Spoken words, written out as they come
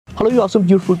Hello, you awesome,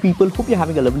 beautiful people. Hope you're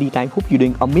having a lovely time. Hope you're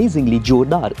doing amazingly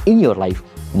jordar in your life.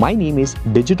 My name is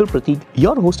Digital Pratik,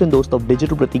 your host and host of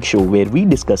Digital Pratik Show, where we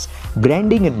discuss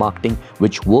branding and marketing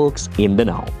which works in the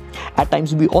now. At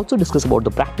times, we also discuss about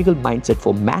the practical mindset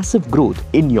for massive growth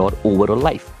in your overall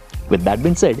life. With that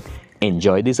being said,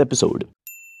 enjoy this episode.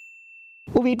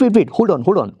 Oh, wait. Hold on.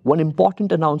 One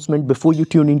important announcement before you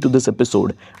tune into this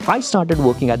episode. I started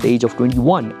working at the age of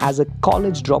 21 as a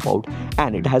college dropout,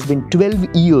 and it has been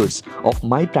 12 years of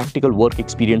my practical work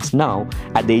experience now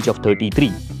at the age of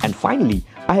 33. And finally,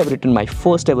 I have written my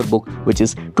first ever book, which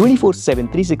is 24/7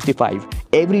 365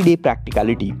 Everyday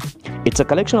Practicality. It's a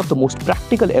collection of the most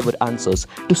practical ever answers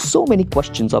to so many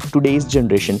questions of today's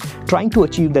generation trying to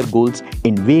achieve their goals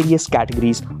in various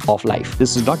categories of life.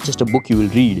 This is not just a book you will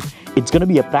read. It's going to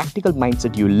be a practical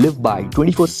mindset you live by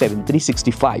 24/7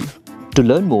 365. To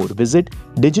learn more, visit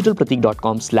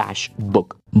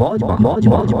digitalpratik.com/book.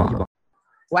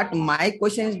 What my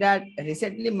question is that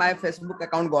recently my Facebook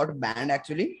account got banned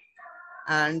actually,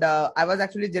 and I was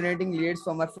actually generating leads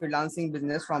for my freelancing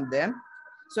business from them.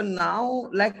 So now,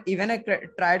 like, even I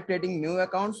tried creating new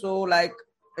accounts, so like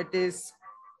it is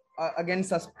again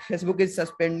Facebook is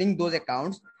suspending those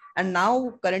accounts. And now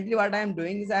currently what I am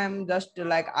doing is I am just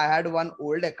like, I had one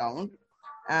old account,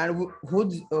 and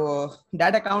whose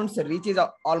that account's reach is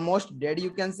almost dead,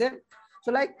 you can say.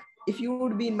 So like, if you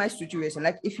would be in my situation,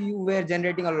 like if you were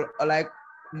generating like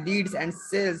leads and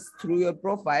sales through your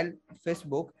profile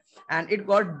Facebook, and it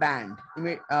got banned,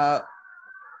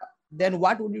 then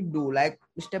what would you do, like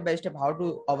step by step, how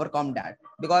to overcome that?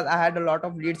 Because I had a lot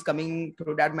of leads coming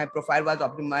through that, my profile was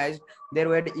optimized, there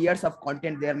were years of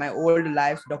content there, my old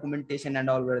lives documentation and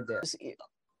all were there.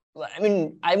 I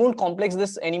mean, I won't complex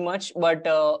this any much, but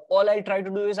all I'll try to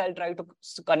do is I'll try to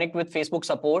connect with Facebook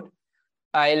support.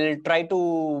 I'll try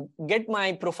to get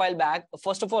my profile back.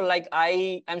 First of all, like,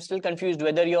 I am still confused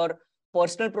whether your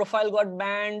personal profile got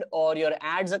banned or your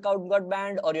ads account got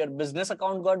banned or your business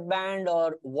account got banned,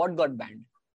 or what got banned.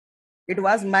 It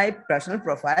was my personal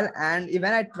profile, and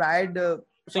even I tried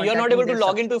so you're not able to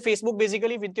log into Facebook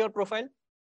basically with your profile?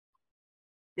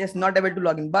 Yes, not able to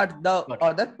log in. But the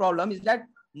other problem is that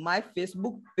my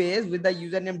Facebook page with the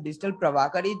username Digital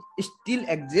Prabhakar still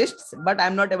exists, but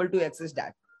I'm not able to access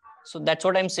that. So that's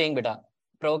what I'm saying, beta.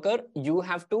 Prabhakar, you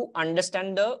have to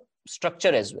understand the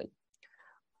structure as well.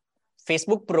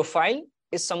 Facebook profile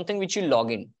is something which you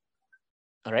log in.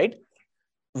 All right.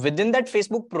 Within that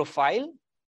Facebook profile,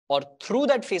 or through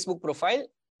that Facebook profile,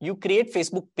 you create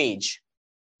Facebook page.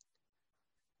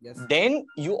 Yes. Then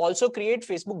you also create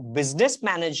Facebook Business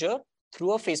Manager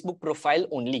through a Facebook profile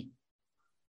only.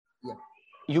 Yeah.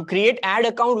 You create ad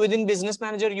account within Business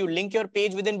Manager, you link your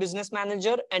page within Business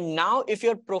Manager, and now if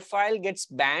your profile gets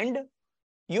banned,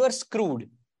 you are screwed.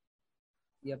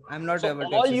 Yep, I'm not able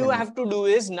to. All you have to do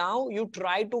is now you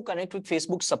try to connect with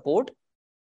Facebook support,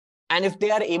 and if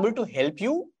they are able to help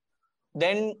you,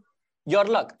 then your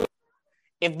luck.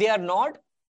 If they are not,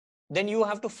 then you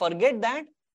have to forget that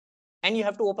and you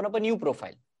have to open up a new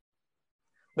profile,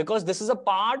 because this is a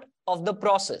part of the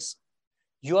process.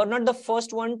 You are not the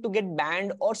first one to get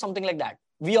banned or something like that.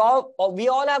 We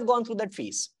all have gone through that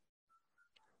phase.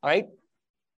 All right.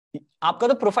 आपका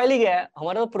तो profile ही गया है,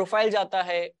 हमारा तो profile जाता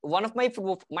है. One of my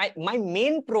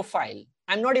main profile,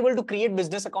 I'm not able to create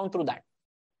business account through that.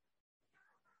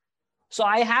 So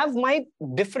I have my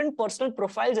different personal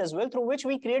profiles as well through which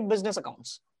we create business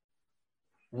accounts.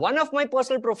 One of my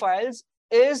personal profiles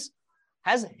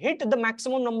has hit the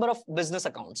maximum number of business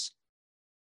accounts.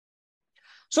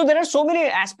 So there are so many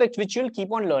aspects which you'll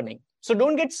keep on learning. So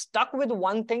don't get stuck with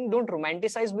one thing. Don't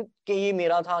romanticize with कि ये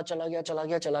मेरा था, चला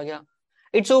गया.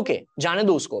 It's okay. जाने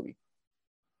दो उसको भी.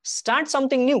 Start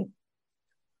something new.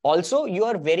 Also, you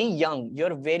are very young.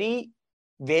 You're very,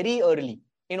 very early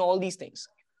in all these things.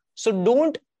 So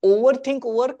don't overthink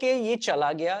over के ये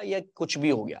चला गया या कुछ भी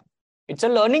हो गया. It's a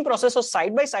learning process. So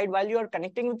side by side, while you are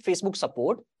connecting with Facebook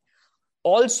support,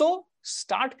 also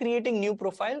start creating new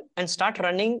profile and start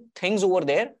running things over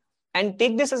there, and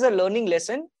take this as a learning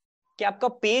lesson कि आपका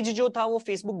page जो था वो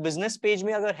Facebook business page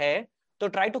में अगर है, तो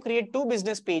try to create 2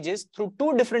 business pages through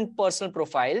 2 different personal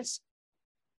profiles,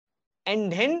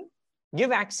 and then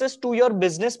give access to your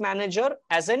business manager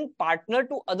as a partner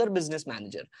to other business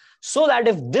manager, so that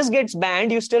if this gets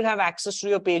banned, you still have access to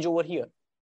your page over here.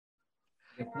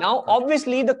 Now,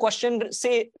 obviously, the question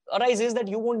arises that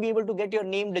you won't be able to get your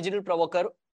name Digital Prabhakar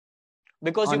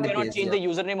because you cannot change the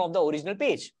username of the original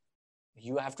page.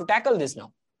 You have to tackle this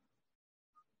now.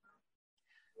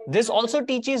 This also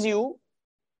teaches you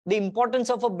the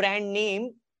importance of a brand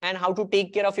name and how to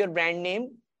take care of your brand name,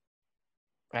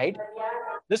 right?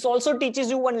 This also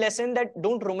teaches you one lesson, that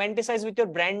don't romanticize with your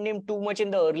brand name too much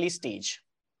in the early stage.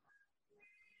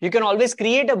 You can always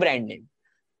create a brand name.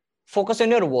 Focus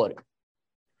on your work.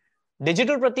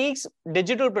 Digital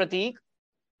Prateek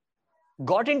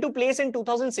got into place in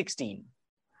 2016.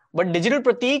 But Digital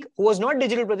Prateek, who was not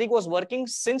Digital Prateek, was working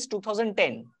since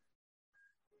 2010.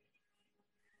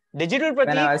 Digital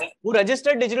Prateek, who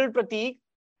registered Digital Prateek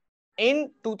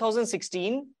in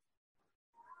 2016,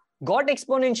 got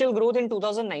exponential growth in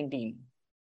 2019.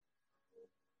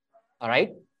 All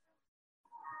right.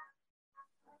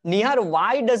 Nihar,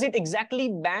 why does it exactly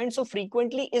ban so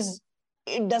frequently?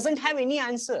 It doesn't have any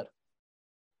answer.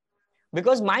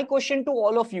 Because my question to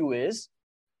all of you is,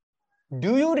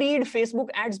 do you read Facebook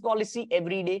ads policy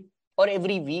every day or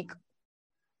every week?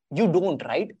 You don't,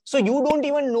 right? So you don't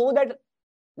even know that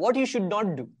what you should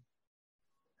not do.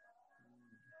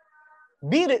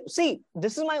 See,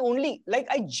 this is my only, like,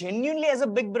 I genuinely as a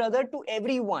big brother to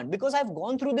everyone, because I've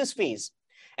gone through this phase.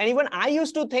 And even I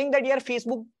used to think that यार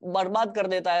Facebook बर्बाद कर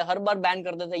देता है, हर बार ban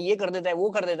कर देता है, ये कर देता है, वो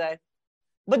कर देता है.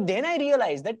 But then I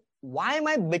realized that why am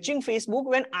I bitching Facebook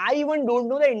when I even don't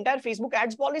know the entire Facebook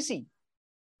ads policy?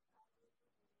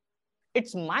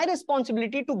 It's my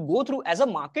responsibility to go through, as a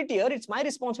marketeer, it's my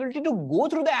responsibility to go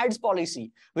through the ads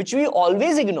policy, which we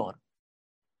always ignore.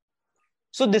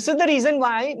 So this is the reason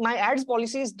why my ads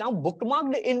policy is now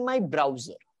bookmarked in my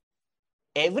browser.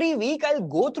 Every week I'll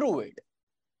go through it.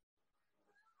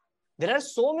 There are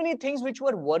so many things which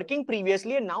were working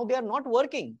previously and now they are not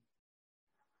working.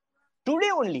 Today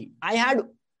only, I had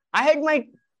my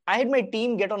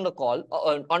team get on the call,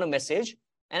 on a message,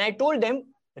 and I told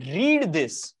them, read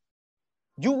this.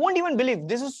 You won't even believe,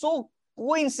 this is so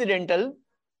coincidental,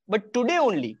 but today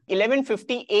only,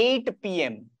 11:58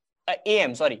 p.m.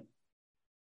 AM, sorry.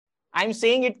 I'm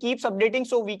saying it keeps updating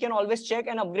so we can always check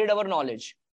and upgrade our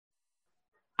knowledge.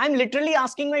 I'm literally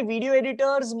asking my video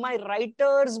editors, my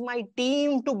writers, my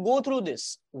team to go through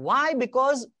this. Why?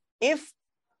 Because if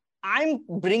I'm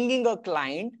bringing a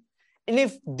client and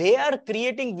if they are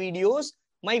creating videos,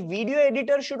 my video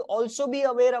editor should also be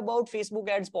aware about Facebook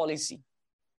ads policy.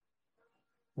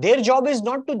 Their job is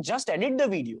not to just edit the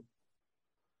video.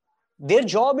 Their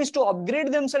job is to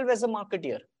upgrade themselves as a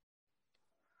marketeer.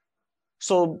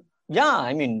 So, yeah,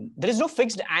 I mean, there is no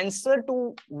fixed answer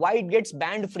to why it gets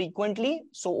banned frequently.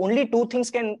 So only two things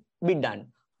can be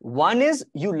done. One is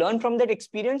you learn from that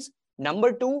experience.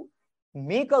 Number two,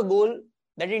 make a goal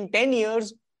that in 10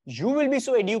 years, you will be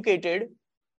so educated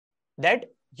that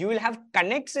you will have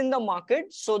connects in the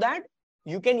market so that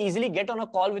you can easily get on a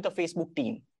call with a Facebook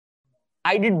team.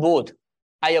 I did both.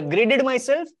 I upgraded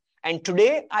myself, and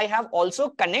today I have also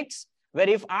connects where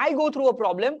if I go through a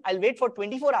problem, I'll wait for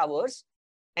 24 hours.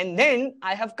 And then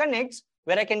I have connects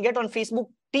where I can get on Facebook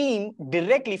team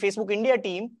directly, Facebook India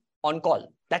team on call.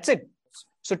 That's it.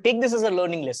 So take this as a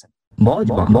learning lesson.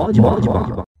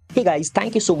 Hey guys,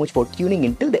 thank you so much for tuning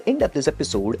in till the end of this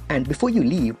episode. And before you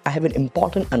leave, I have an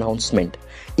important announcement.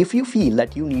 If you feel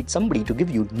that you need somebody to give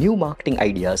you new marketing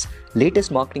ideas,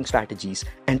 latest marketing strategies,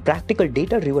 and practical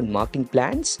data-driven marketing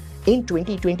plans in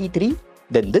 2023,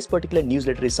 then this particular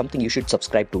newsletter is something you should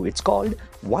subscribe to. It's called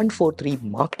 143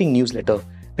 Marketing Newsletter,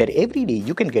 where every day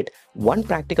you can get one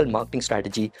practical marketing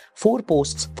strategy, 4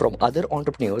 posts from other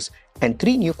entrepreneurs, and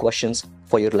 3 new questions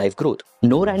for your life growth.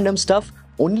 No random stuff,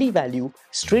 only value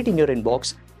straight in your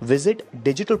inbox. Visit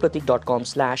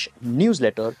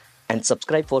digitalpratik.com/newsletter and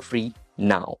subscribe for free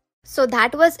now. So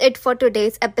that was it for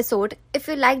today's episode. If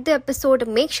you liked the episode,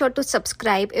 make sure to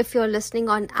subscribe if you're listening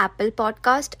on Apple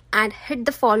Podcast and hit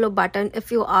the follow button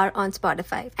if you are on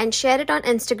Spotify, and share it on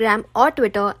Instagram or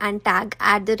Twitter and tag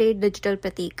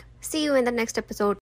 @digitalpratik. See you in the next episode.